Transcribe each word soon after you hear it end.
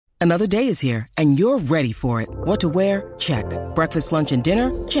Another day is here, and you're ready for it. What to wear? Check. Breakfast, lunch, and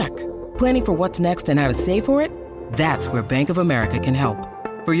dinner? Check. Planning for what's next and how to save for it? That's where Bank of America can help.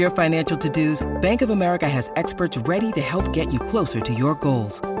 For your financial to-dos, Bank of America has experts ready to help get you closer to your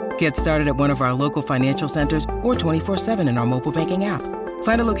goals. Get started at one of our local financial centers or 24/7 in our mobile banking app.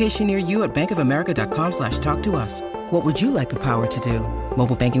 Find a location near you at bankofamerica.com/talktous. What would you like the power to do?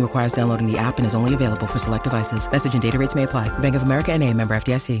 Mobile banking requires downloading the app and is only available for select devices. Message and data rates may apply. Bank of America N.A., member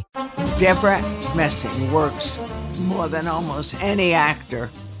FDIC. Debra Messing works more than almost any actor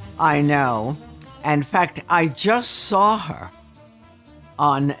I know. In fact, I just saw her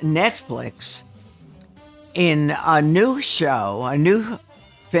on Netflix in a new show, a new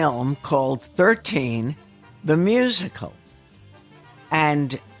film called 13, the musical.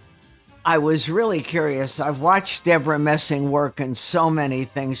 And I was really curious. I've watched Debra Messing work in so many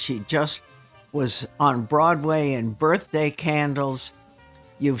things. She just was on Broadway in Birthday Candles.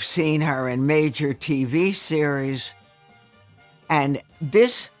 You've seen her in major TV series. And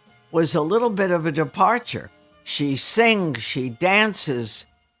this was a little bit of a departure. She sings, she dances,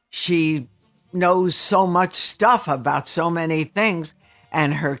 she knows so much stuff about so many things,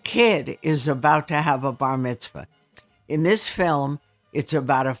 and her kid is about to have a bar mitzvah. In this film, it's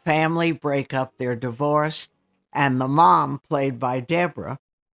about a family breakup. They're divorced, and the mom, played by Debra,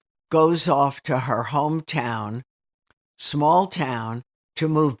 goes off to her hometown, small town, to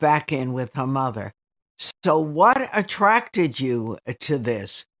move back in with her mother. So what attracted you to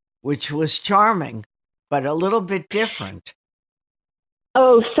this, which was charming, but a little bit different?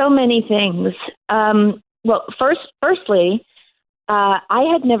 Oh, so many things. Well, firstly, I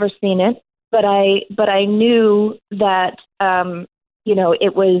had never seen it, but I knew that the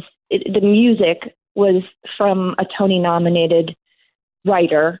music was from a Tony-nominated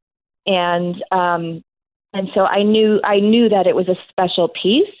writer, and so I knew that it was a special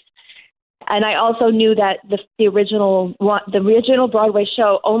piece. And I also knew that the original Broadway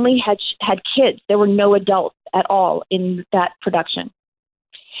show only had kids. There were no adults at all in that production.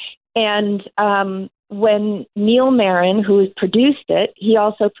 And when Neil Marin, who produced it, he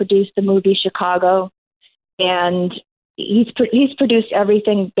also produced the movie Chicago, and he's produced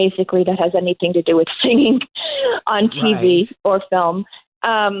everything basically that has anything to do with singing on TV or film.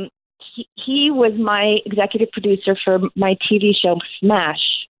 He was my executive producer for my TV show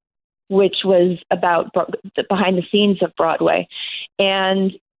Smash, which was about the behind the scenes of Broadway.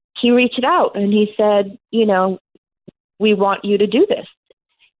 And he reached out and he said, we want you to do this.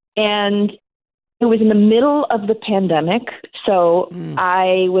 And it was in the middle of the pandemic. So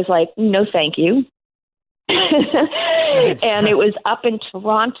I was like, no, thank you. And it was up in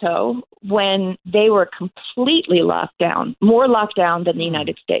Toronto when they were completely locked down, more locked down than the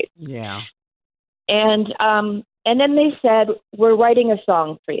United States. Yeah. And then they said, we're writing a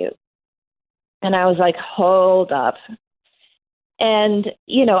song for you. And I was like, hold up. And,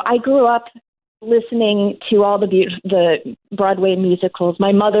 I grew up listening to all the Broadway musicals.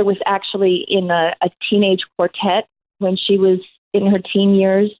 My mother was actually in a teenage quartet when she was in her teen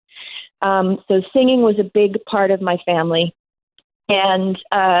years. So singing was a big part of my family. And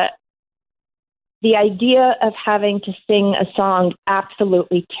the idea of having to sing a song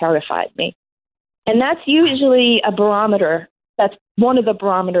absolutely terrified me. And that's usually a barometer. That's one of the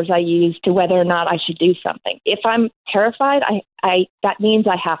barometers I use to whether or not I should do something. If I'm terrified, that means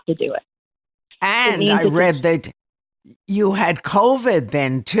I have to do it. And I read that you had COVID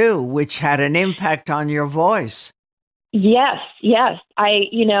then too, which had an impact on your voice. Yes.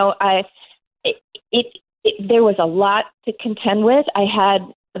 There was a lot to contend with. I had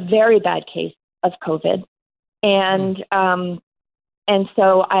a very bad case of COVID, and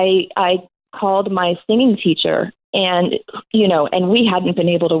so I called my singing teacher, and we hadn't been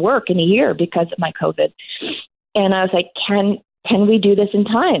able to work in a year because of my COVID. And I was like, can we do this in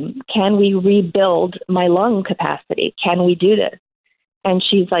time? Can we rebuild my lung capacity? Can we do this? And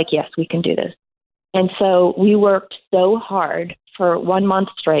she's like, yes, we can do this. And so we worked so hard for 1 month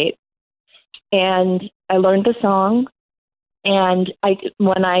straight. And I learned the song. And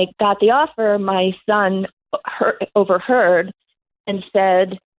when I got the offer, my son overheard and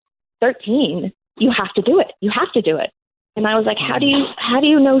said, 13, you have to do it. You have to do it. And I was like, how do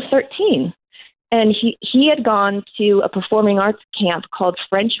you know 13? And he had gone to a performing arts camp called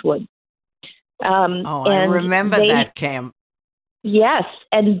Frenchwood. I remember that camp. Yes,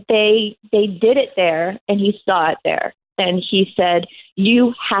 and they did it there, and he saw it there, and he said,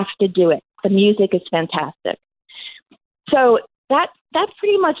 "You have to do it. The music is fantastic." So that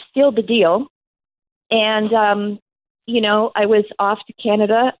pretty much sealed the deal. And I was off to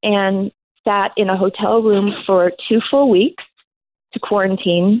Canada and sat in a hotel room for 2 full weeks to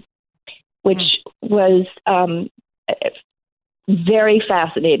quarantine. which was very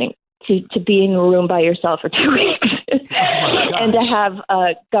fascinating to be in a room by yourself for 2 weeks and to have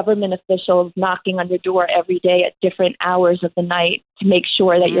government officials knocking on your door every day at different hours of the night to make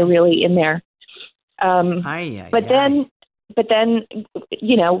sure that you're really in there. But then,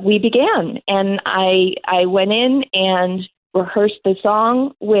 you know, we began, and I went in and rehearsed the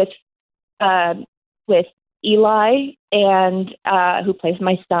song with Eli and who plays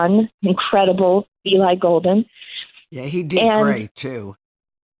my son, incredible Eli Golden. Yeah, he did great too.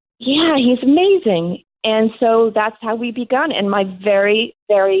 Yeah, he's amazing. And so that's how we begun. And my very,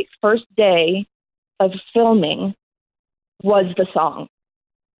 very first day of filming was the song.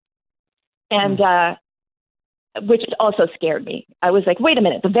 And which also scared me. I was like, wait a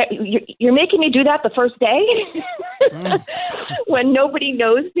minute, you're making me do that the first day? When nobody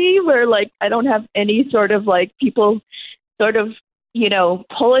knows me, where like I don't have any sort of like people sort of, you know,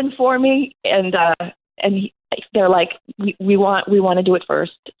 pulling for me, and they're like, we want to do it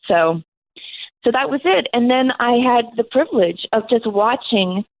first. So that was it. And then I had the privilege of just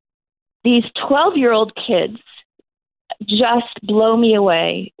watching these 12-year-old kids just blow me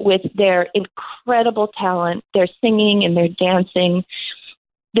away with their incredible talent, their singing and their dancing.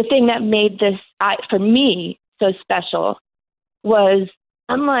 The thing that made this, for me, so special was,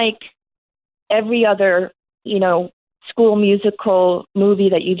 unlike every other, you know, school musical movie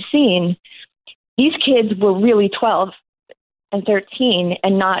that you've seen, these kids were really 12 and 13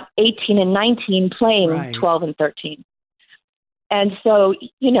 and not 18 and 19 playing 12 and 13. And so,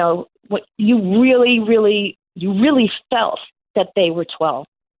 you know, what you really felt that they were 12.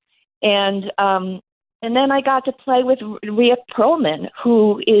 And then I got to play with Rhea Perlman,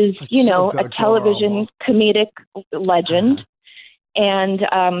 who is, you know, a television comedic legend.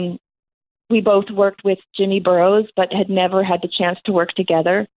 And we both worked with Jimmy Burrows, but had never had the chance to work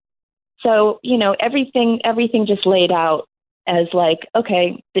together. So, you know, everything just laid out as like,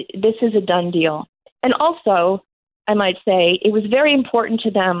 okay, this is a done deal. And also, I might say, it was very important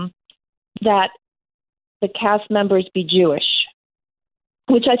to them that the cast members be Jewish,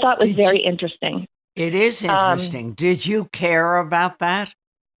 which I thought was very interesting. It is interesting. Did you care about that?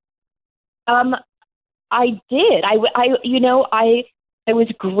 I did. I was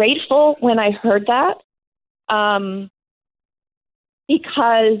grateful when I heard that,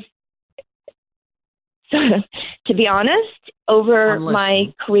 because to be honest, over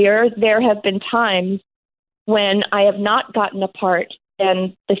my career, there have been times when I have not gotten a part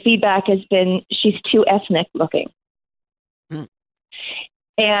and the feedback has been, she's too ethnic looking.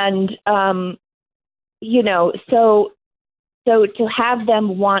 And, you know, so to have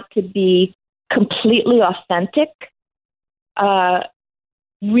them want to be completely authentic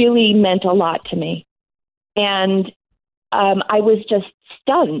really meant a lot to me. And I was just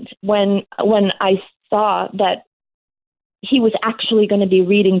stunned when I saw that he was actually going to be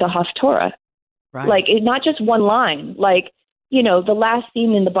reading the Haftorah. Right. Like, not just one line, like, you know, the last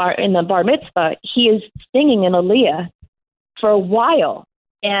scene in the bar mitzvah, he is singing an Aliyah for a while.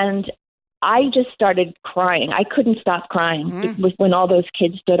 And I just started crying. I couldn't stop crying when all those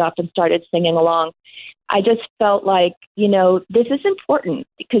kids stood up and started singing along. I just felt like, you know, this is important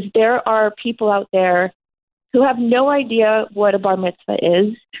because there are people out there who have no idea what a bar mitzvah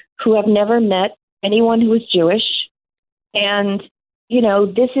is, who have never met anyone who is Jewish. And, you know,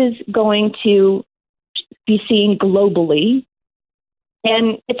 this is going to be seen globally.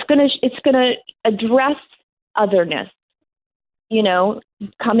 And it's gonna address otherness, you know,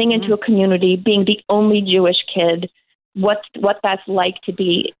 coming into a community, being the only Jewish kid, what that's like to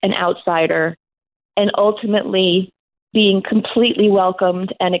be an outsider, and ultimately being completely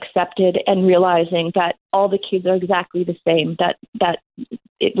welcomed and accepted, and realizing that all the kids are exactly the same, that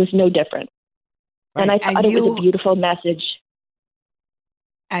it was no different. Right. And I thought it was a beautiful message.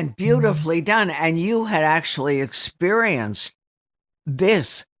 And beautifully done. And you had actually experienced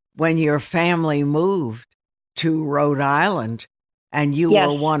this when your family moved to Rhode Island, and you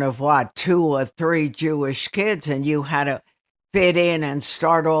were one of 2 or 3 Jewish kids, and you had to fit in and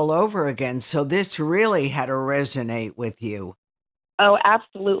start all over again. So this really had to resonate with you. Oh,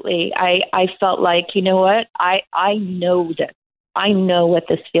 absolutely. I felt like, you know what? I know this. I know what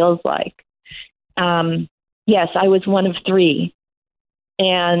this feels like. Yes, I was one of 3.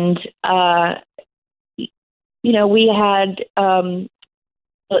 And, you know, we had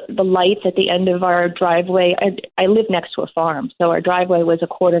the lights at the end of our driveway. I live next to a farm, so our driveway was a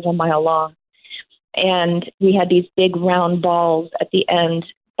quarter of a mile long. And we had these big round balls at the end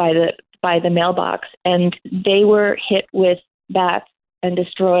by the mailbox, and they were hit with bats and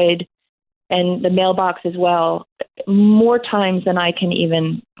destroyed, and the mailbox as well, more times than I can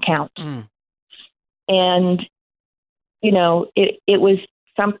even count. And, it was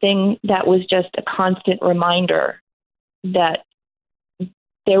something that was just a constant reminder that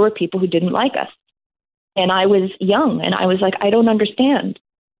there were people who didn't like us. And I was young, and I was like, I don't understand.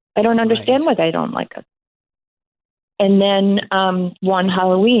 I don't understand why they don't like us. And then one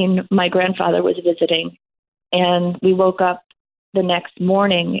Halloween, my grandfather was visiting, and we woke up the next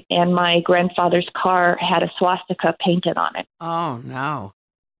morning, and my grandfather's car had a swastika painted on it. Oh, no.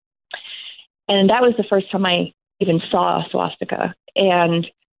 And that was the first time I even saw a swastika. And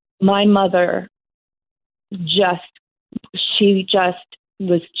my mother she just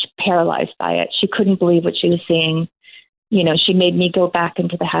was paralyzed by it. She couldn't believe what she was seeing. She made me go back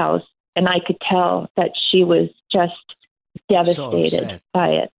into the house, and I could tell that she was just devastated by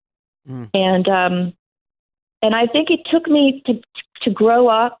it. Mm. And I think it took me to grow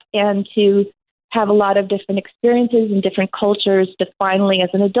up and to have a lot of different experiences and different cultures to finally, as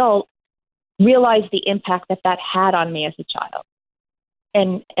an adult, realize the impact that had on me as a child,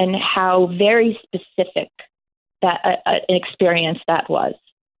 and how very specific that an experience that was,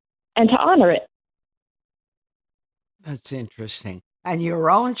 and to honor it. That's interesting. And your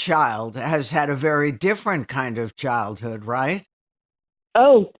own child has had a very different kind of childhood, right?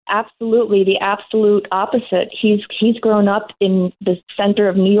 Oh, absolutely. The absolute opposite. He's grown up in the center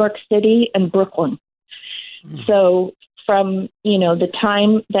of New York City and Brooklyn. Mm. So from, the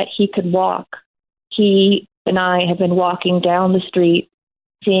time that he could walk, he and I have been walking down the street,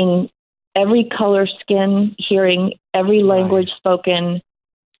 seeing every color skin, hearing every language spoken,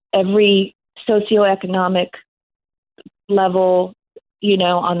 every socioeconomic level,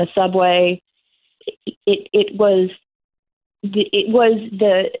 on the subway. It was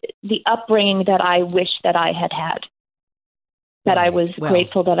the upbringing that I wish that I had had, that I was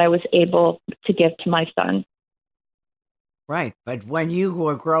grateful that I was able to give to my son. Right. But when you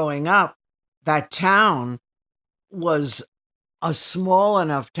were growing up, that town was a small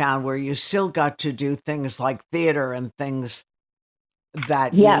enough town where you still got to do things like theater and things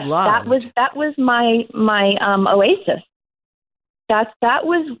that you loved. That was my oasis. That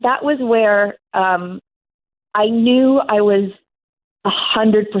was where I knew I was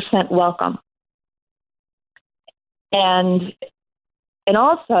 100% welcome, and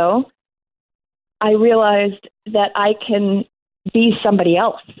also I realized that I can be somebody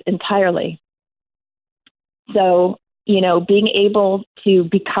else entirely. So, being able to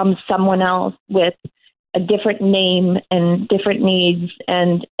become someone else with a different name and different needs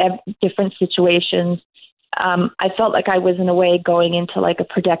and different situations, I felt like I was in a way going into like a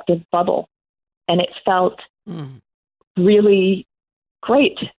protective bubble, and it felt really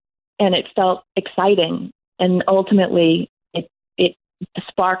great, and it felt exciting, and ultimately it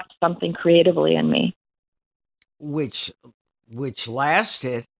sparked something creatively in me, which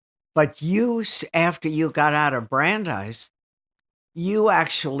lasted. But you, after you got out of Brandeis, you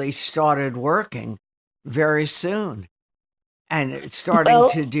actually started working very soon and starting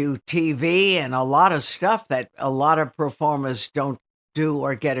to do TV and a lot of stuff that a lot of performers don't do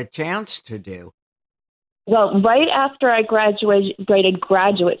or get a chance to do. Well, right after I graduated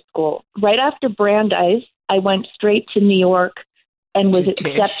graduate school, right after Brandeis, I went straight to New York and was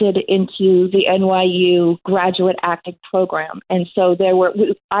accepted into the NYU graduate acting program. And so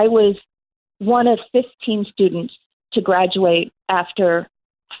I was one of 15 students to graduate after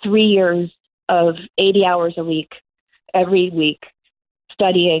 3 years of 80 hours a week, every week,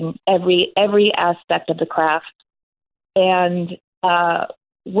 studying every aspect of the craft. And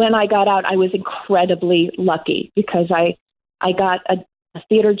when I got out, I was incredibly lucky because I got a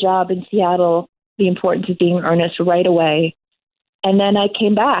theater job in Seattle, The Importance of Being Earnest, right away. And then I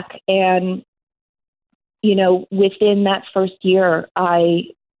came back, and, within that first year, I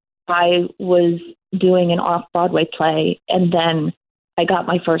was doing an off-Broadway play, and then I got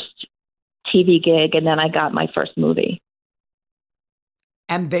my first TV gig, and then I got my first movie.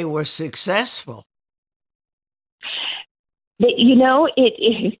 And they were successful. They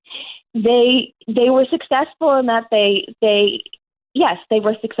were successful in that yes, they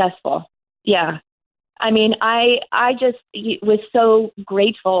were successful. Yeah. I mean, I just was so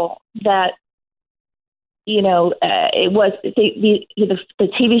grateful that, it was the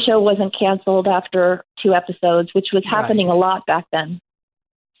TV show wasn't canceled after 2 episodes, which was happening a lot back then.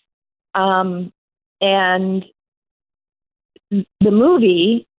 And the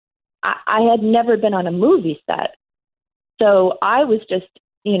movie, I had never been on a movie set. So I was just,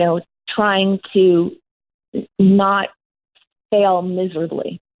 trying to not fail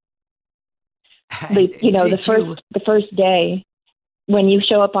miserably. The first day when you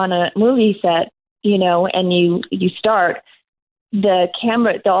show up on a movie set, and you start,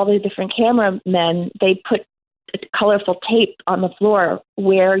 all the different cameramen, they put colorful tape on the floor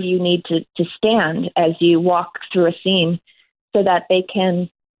where you need to stand as you walk through a scene so that they can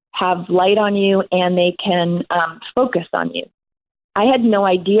have light on you and they can focus on you. I had no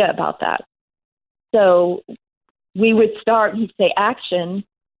idea about that. So we would start, he'd say action,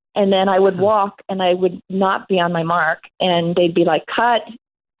 and then I would walk and I would not be on my mark. And they'd be like, cut,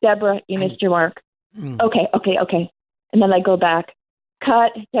 Debra, you missed your mark. Okay. And then I go back,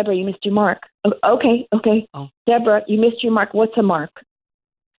 cut, Debra, you missed your mark. Okay. Oh. Debra, you missed your mark. What's a mark?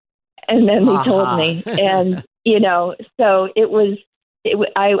 And then they told me. And, so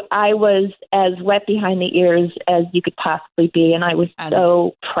I was as wet behind the ears as you could possibly be. And I was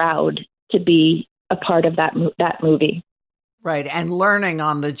so proud to be a part of that movie. Right. And learning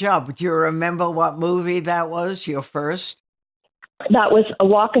on the job. Do you remember what movie that was, your first? That was A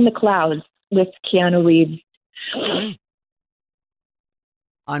Walk in the Clouds with Keanu Reeves.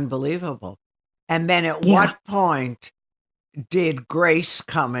 Unbelievable. And then at what point did Grace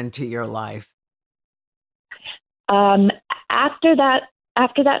come into your life? After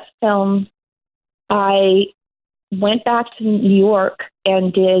that film, I went back to New York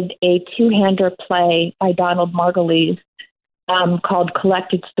and did a two-hander play by Donald Margulies called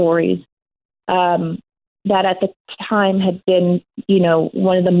Collected Stories. That at the time had been,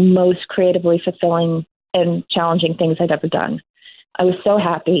 one of the most creatively fulfilling and challenging things I'd ever done. I was so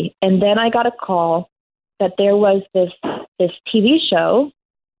happy. And then I got a call that there was this TV show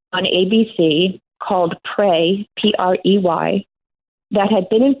on ABC called Prey, Prey, that had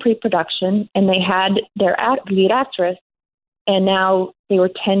been in pre-production, and they had their lead actress, and now they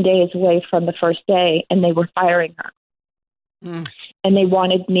were 10 days away from the first day, and they were firing her. And they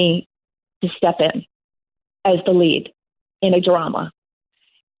wanted me to step in as the lead in a drama.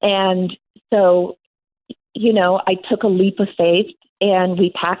 And so, I took a leap of faith, and we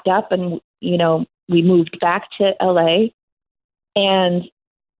packed up and, we moved back to LA, and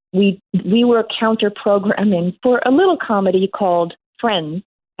we were counter programming for a little comedy called Friends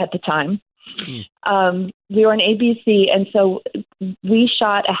at the time. We were on ABC, and so we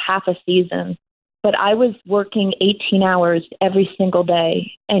shot a half a season, but I was working 18 hours every single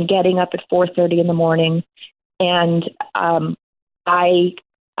day and getting up at 4:30 in the morning, and I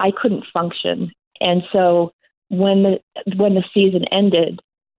couldn't function. And so when the season ended,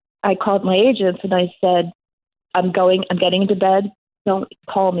 I called my agents and I said, I'm getting into bed. Don't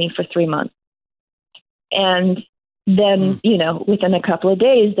call me for 3 months. And then, within a couple of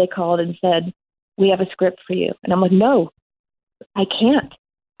days, they called and said, we have a script for you. And I'm like, no, I can't.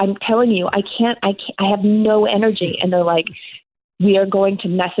 I'm telling you, I can't. I have no energy. And they're like, we are going to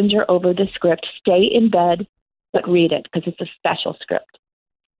messenger over the script. Stay in bed, but read it because it's a special script.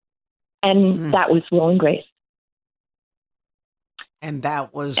 And that was Will and Grace. And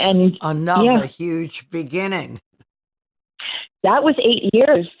that was another huge beginning. That was 8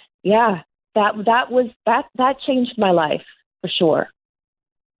 years. Yeah. That changed my life for sure.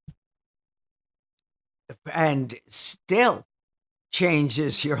 And still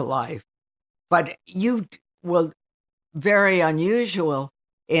changes your life. But you were very unusual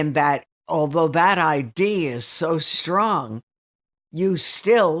in that although that idea is so strong, you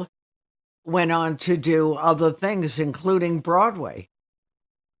still went on to do other things, including Broadway.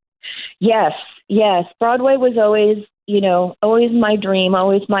 Yes. Broadway was always my dream,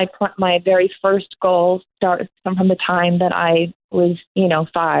 always my very first goal, started from the time that I was,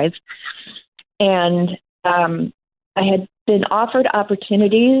 5. And I had been offered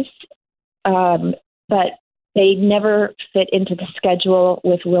opportunities, but they never fit into the schedule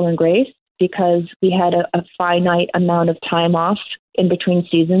with Will and Grace because we had a finite amount of time off in between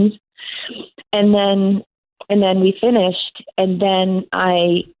seasons. And then we finished, and then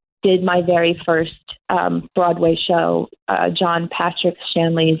I did my very first Broadway show, John Patrick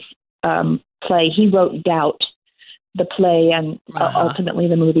Shanley's play. He wrote Doubt, the play, and ultimately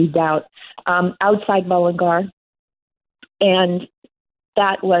the movie Doubt, outside Mullingar. And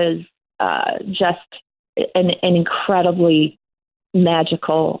that was just an incredibly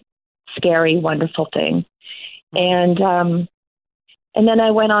magical, scary, wonderful thing. And then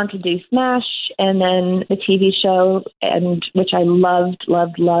I went on to do Smash, and then the TV show, which I loved.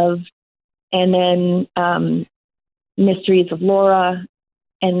 And then Mysteries of Laura.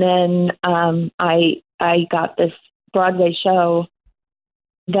 And then I got this Broadway show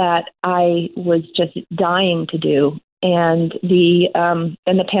that I was just dying to do. And the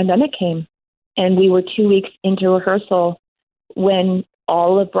pandemic came, and we were 2 weeks into rehearsal when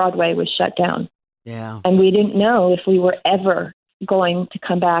all of Broadway was shut down. Yeah. And we didn't know if we were ever going to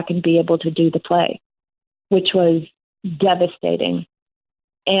come back and be able to do the play, which was devastating.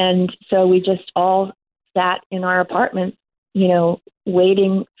 And so we just all sat in our apartments,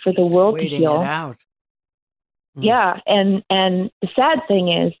 waiting for the world to heal. Waiting it out. Yeah. And the sad thing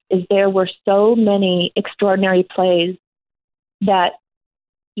is there were so many extraordinary plays that,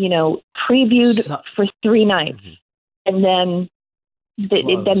 previewed for 3 nights. And then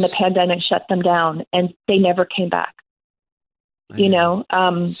the pandemic shut them down and they never came back.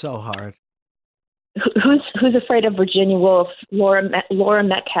 So hard. Who's Afraid of Virginia Woolf? Laurie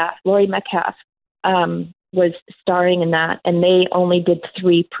Metcalf was starring in that, and they only did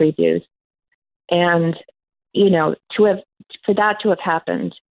 3 previews. And for that to have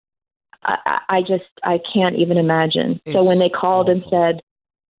happened, I can't even imagine. So when they called and said,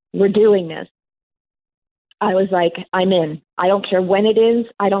 "We're doing this," I was like, "I'm in. I don't care when it is.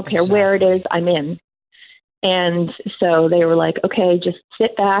 I don't care where it is. I'm in." And so they were like, "Okay, just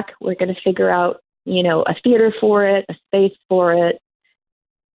sit back. We're going to figure out, a theater for it, a space for it."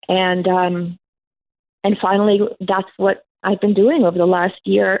 And finally, that's what I've been doing over the last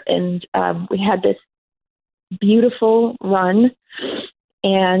year. And we had this beautiful run,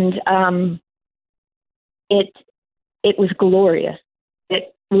 and it was glorious.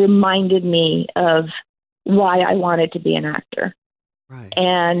 It reminded me of why I wanted to be an actor.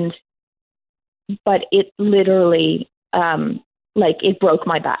 Right. But it literally, it broke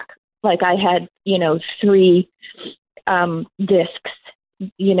my back. Like I had, 3 discs,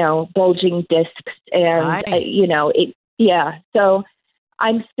 bulging discs, and So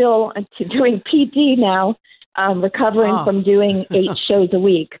I'm still doing PD now, recovering from doing 8 shows a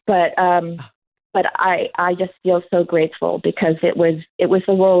week. But I just feel so grateful because it was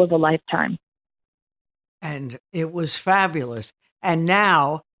the role of a lifetime. And it was fabulous. And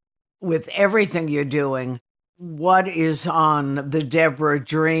now, with everything you're doing, what is on the Debra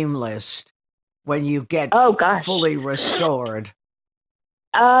dream list when you get fully restored?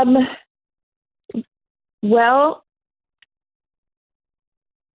 Well,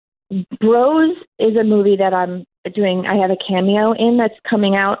 Bros is a movie that I'm doing. I have a cameo in that's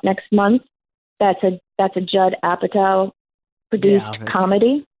coming out next month. That's a Judd Apatow produced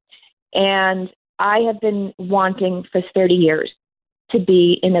comedy, and I have been wanting for 30 years to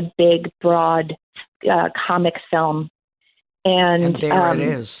be in a big, broad comic film. And there it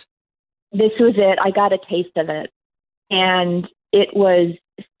is. This was it. I got a taste of it. And it was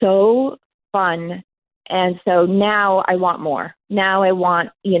so fun. And so now I want more. Now I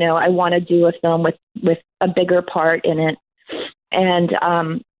want to do a film with a bigger part in it. And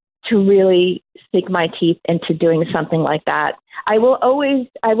to really sink my teeth into doing something like that. I will always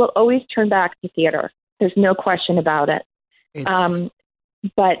turn back to theater. There's no question about it.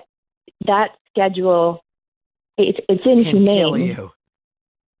 But that schedule, it's inhumane. Can kill you.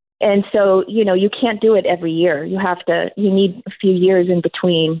 And so, you can't do it every year. You need a few years in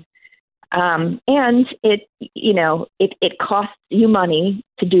between. And it costs you money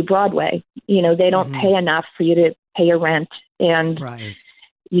to do Broadway. They don't pay enough for you to pay your rent and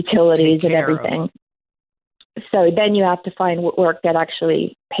utilities and everything. So then you have to find work that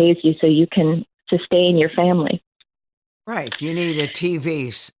actually pays you so you can sustain your family. Right. You need a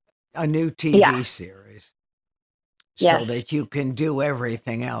new TV series so that you can do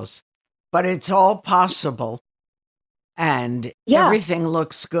everything else. But it's all possible. And everything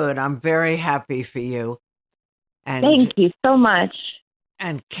looks good. I'm very happy for you. And thank you so much.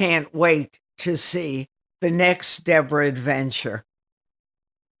 And can't wait to see the next Debra adventure.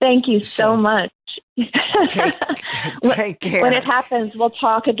 Thank you so much. Take care. When it happens, we'll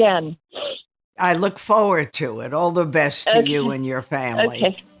talk again. I look forward to it. All the best to you and your family.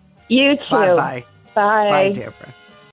 Okay. You too. Bye-bye. Bye. Bye, Debra.